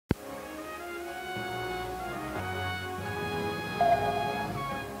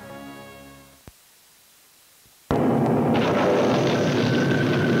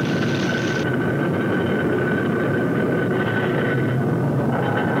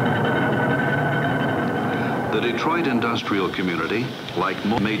The Detroit industrial community, like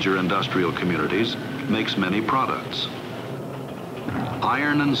major industrial communities, makes many products.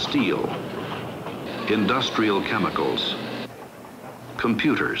 Iron and steel, industrial chemicals,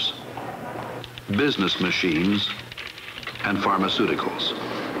 computers, business machines, and pharmaceuticals.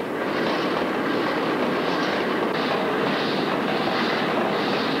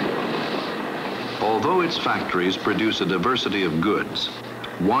 Although its factories produce a diversity of goods,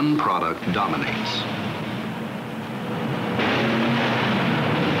 one product dominates.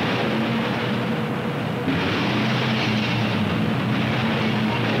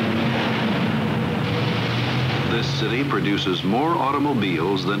 This city produces more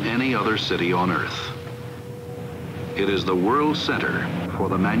automobiles than any other city on Earth. It is the world center for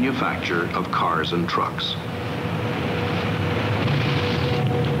the manufacture of cars and trucks.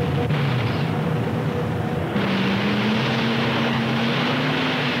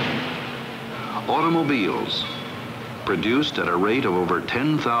 Automobiles, produced at a rate of over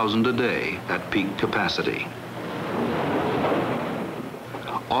 10,000 a day at peak capacity.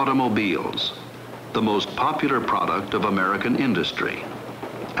 Automobiles, the most popular product of American industry,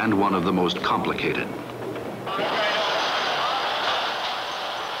 and one of the most complicated.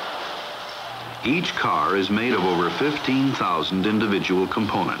 Each car is made of over 15,000 individual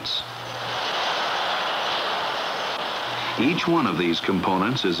components. Each one of these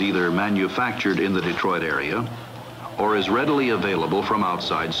components is either manufactured in the Detroit area or is readily available from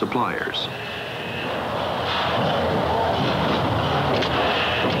outside suppliers.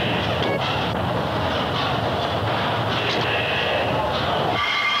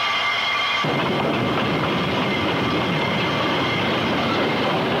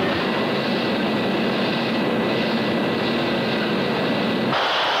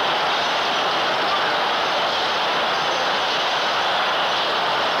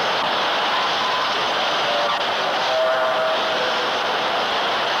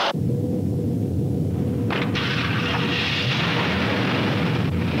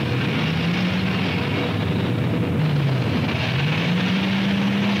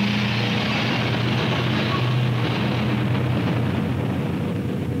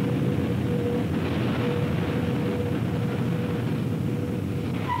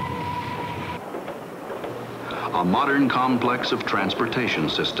 A modern complex of transportation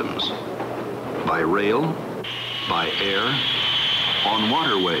systems, by rail, by air, on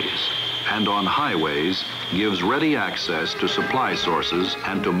waterways, and on highways, gives ready access to supply sources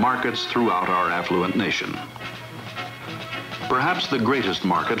and to markets throughout our affluent nation. Perhaps the greatest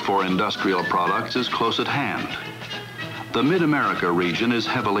market for industrial products is close at hand. The Mid-America region is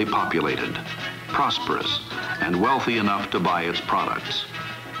heavily populated, prosperous, and wealthy enough to buy its products.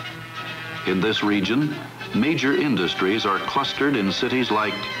 In this region, major industries are clustered in cities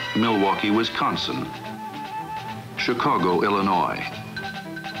like Milwaukee, Wisconsin, Chicago, Illinois,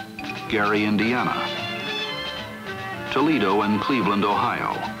 Gary, Indiana, Toledo and Cleveland,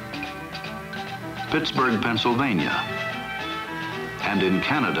 Ohio, Pittsburgh, Pennsylvania, and in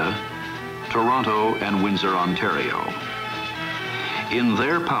Canada, Toronto and Windsor, Ontario. In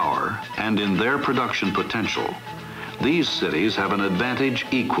their power and in their production potential, these cities have an advantage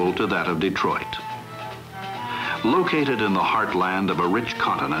equal to that of Detroit. Located in the heartland of a rich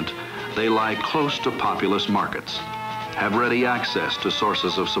continent, they lie close to populous markets, have ready access to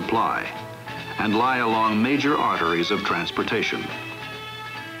sources of supply, and lie along major arteries of transportation.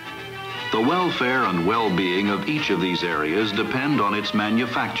 The welfare and well-being of each of these areas depend on its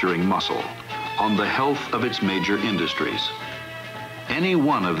manufacturing muscle, on the health of its major industries. Any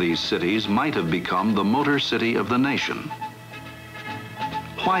one of these cities might have become the motor city of the nation.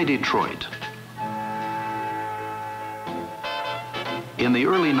 Why Detroit? In the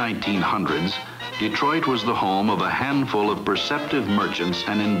early 1900s, Detroit was the home of a handful of perceptive merchants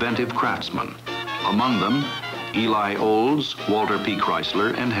and inventive craftsmen, among them Eli Olds, Walter P.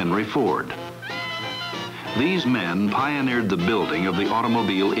 Chrysler, and Henry Ford. These men pioneered the building of the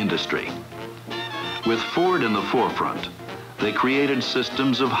automobile industry. With Ford in the forefront, they created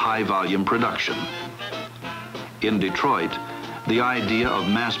systems of high-volume production. In Detroit, the idea of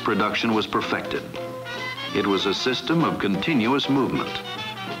mass production was perfected. It was a system of continuous movement,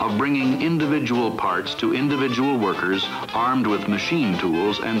 of bringing individual parts to individual workers armed with machine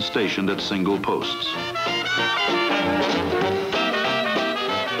tools and stationed at single posts.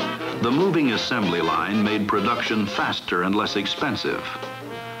 The moving assembly line made production faster and less expensive.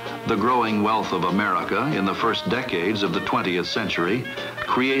 The growing wealth of America in the first decades of the 20th century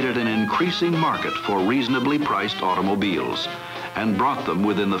created an increasing market for reasonably priced automobiles and brought them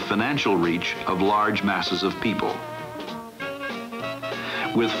within the financial reach of large masses of people.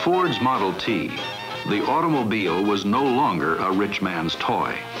 With Ford's Model T, The automobile was no longer a rich man's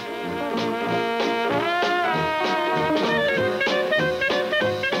toy.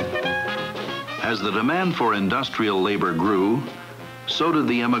 As the demand for industrial labor grew, so did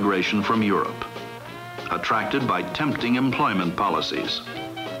the immigration from Europe, attracted by tempting employment policies.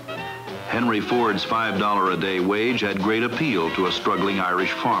 Henry Ford's $5 a day wage had great appeal to a struggling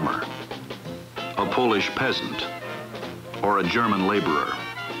Irish farmer, a Polish peasant, or a German laborer.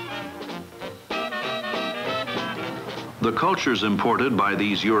 The cultures imported by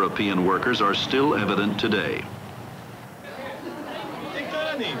these European workers are still evident today.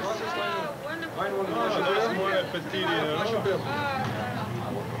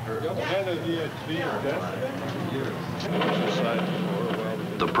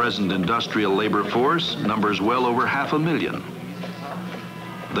 The present industrial labor force numbers well over 500,000.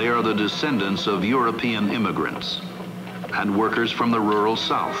 They are the descendants of European immigrants and workers from the rural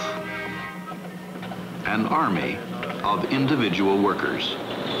South, an army of individual workers.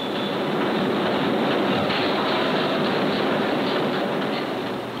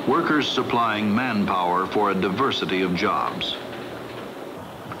 Workers supplying manpower for a diversity of jobs.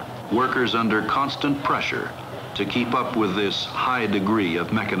 Workers under constant pressure to keep up with this high degree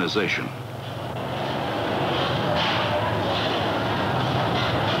of mechanization.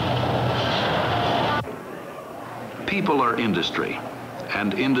 People are industry,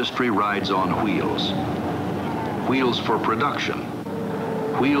 and industry rides on wheels. Wheels for production,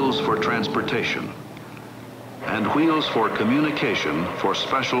 wheels for transportation, and wheels for communication for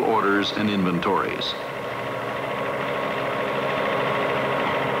special orders and inventories.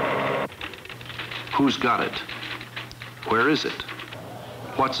 Who's got it? Where is it?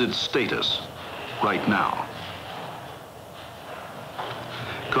 What's its status right now?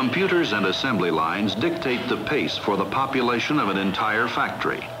 Computers and assembly lines dictate the pace for the population of an entire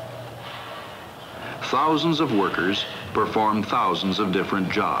factory. Thousands of workers perform thousands of different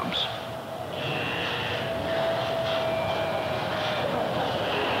jobs.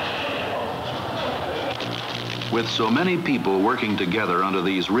 With so many people working together under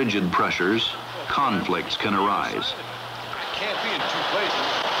these rigid pressures, conflicts can arise. I can't be in two places.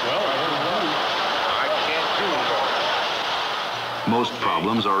 Well, I can't do it all. Most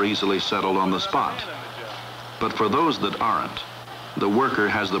problems are easily settled on the spot. But for those that aren't, the worker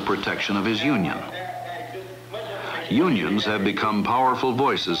has the protection of his union. Unions have become powerful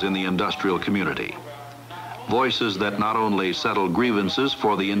voices in the industrial community. Voices that not only settle grievances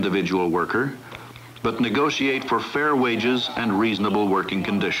for the individual worker, but negotiate for fair wages and reasonable working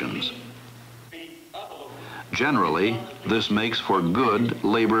conditions. Generally, this makes for good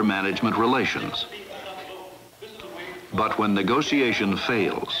labor management relations. But when negotiation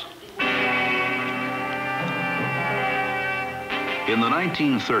fails, in the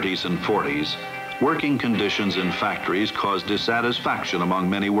 1930s and 40s, working conditions in factories caused dissatisfaction among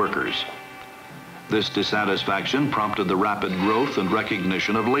many workers. This dissatisfaction prompted the rapid growth and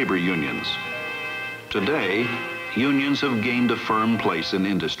recognition of labor unions. Today, unions have gained a firm place in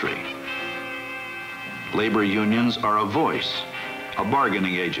industry. Labor unions are a voice, a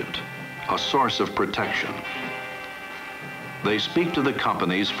bargaining agent, a source of protection. They speak to the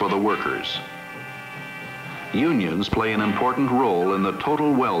companies for the workers. Unions play an important role in the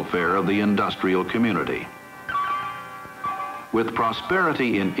total welfare of the industrial community. With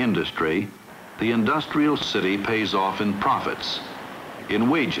prosperity in industry, the industrial city pays off in profits, in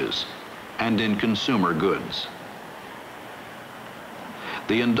wages, and in consumer goods.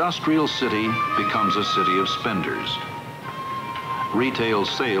 The industrial city becomes a city of spenders. Retail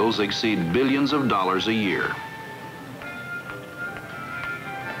sales exceed billions of dollars a year.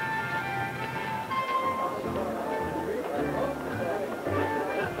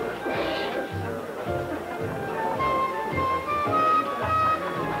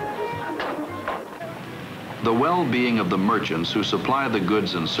 The well-being of the merchants who supply the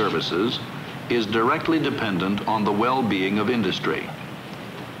goods and services is directly dependent on the well-being of industry.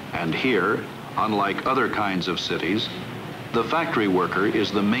 And here, unlike other kinds of cities, the factory worker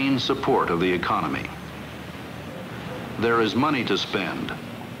is the main support of the economy. There is money to spend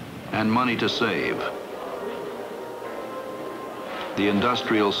and money to save. The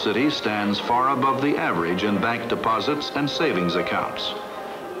industrial city stands far above the average in bank deposits and savings accounts.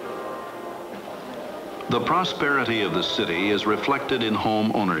 The prosperity of the city is reflected in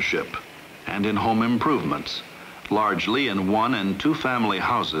home ownership and in home improvements, largely in one- and two-family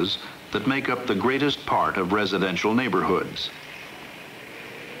houses that make up the greatest part of residential neighborhoods.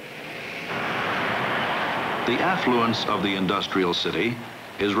 The affluence of the industrial city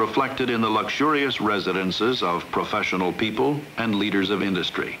is reflected in the luxurious residences of professional people and leaders of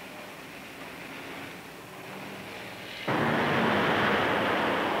industry.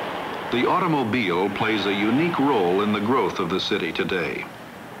 The automobile plays a unique role in the growth of the city today.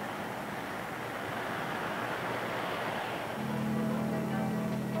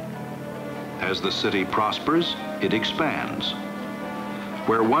 As the city prospers, it expands.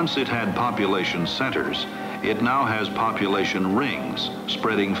 Where once it had population centers, it now has population rings,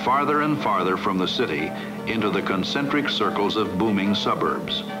 spreading farther and farther from the city into the concentric circles of booming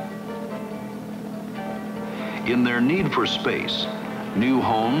suburbs. In their need for space, new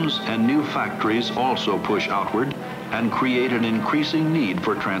homes and new factories also push outward and create an increasing need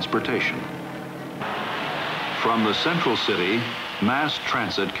for transportation. From the central city, mass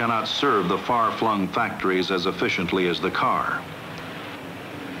transit cannot serve the far-flung factories as efficiently as the car.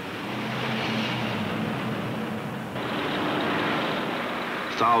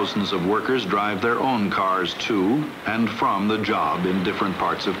 Thousands of workers drive their own cars to and from the job in different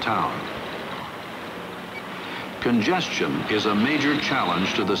parts of town. Congestion is a major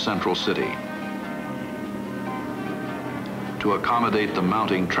challenge to the central city. To accommodate the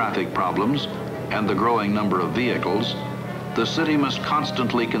mounting traffic problems and the growing number of vehicles, the city must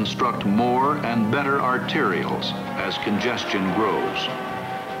constantly construct more and better arterials as congestion grows.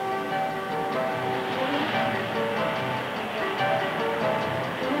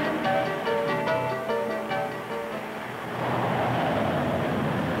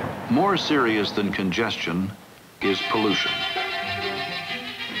 More serious than congestion is pollution.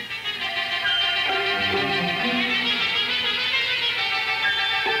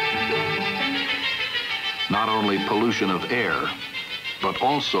 Not only pollution of air, but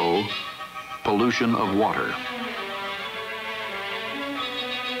also pollution of water.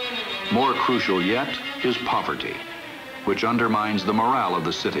 More crucial yet is poverty, which undermines the morale of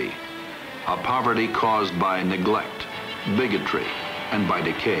the city, a poverty caused by neglect, bigotry, and by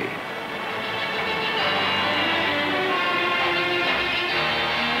decay.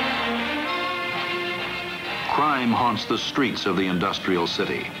 Crime haunts the streets of the industrial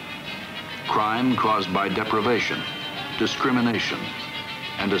city. Crime caused by deprivation, discrimination,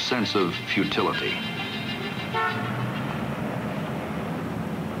 and a sense of futility.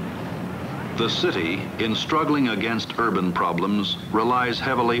 The city, in struggling against urban problems, relies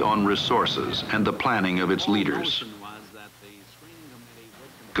heavily on resources and the planning of its leaders.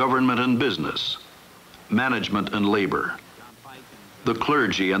 Government and business, management and labor, the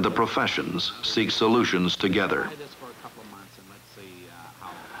clergy and the professions seek solutions together.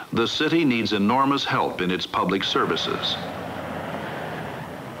 The city needs enormous help in its public services.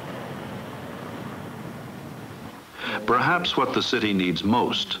 Perhaps what the city needs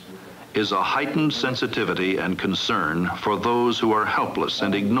most is a heightened sensitivity and concern for those who are helpless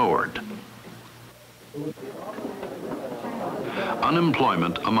and ignored.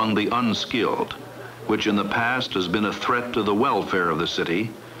 Unemployment among the unskilled, which in the past has been a threat to the welfare of the city,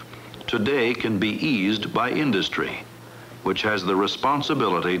 today can be eased by industry, which has the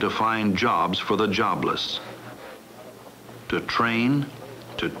responsibility to find jobs for the jobless, to train,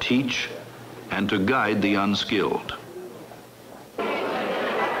 to teach, and to guide the unskilled.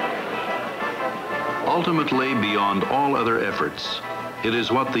 Ultimately, beyond all other efforts, it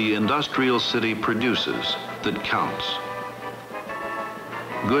is what the industrial city produces that counts.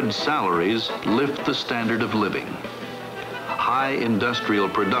 Good salaries lift the standard of living. High industrial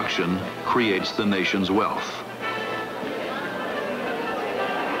production creates the nation's wealth.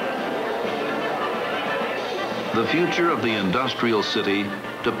 The future of the industrial city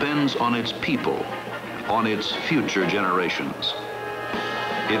depends on its people, on its future generations.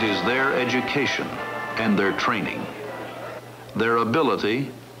 It is their education and their training, their ability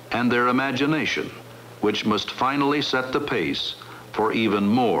and their imagination, which must finally set the pace for even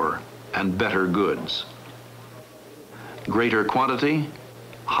more and better goods. Greater quantity,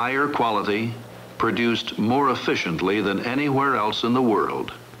 higher quality, produced more efficiently than anywhere else in the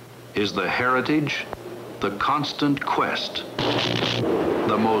world, is the heritage, the constant quest,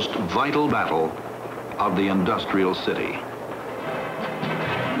 the most vital battle of the industrial city.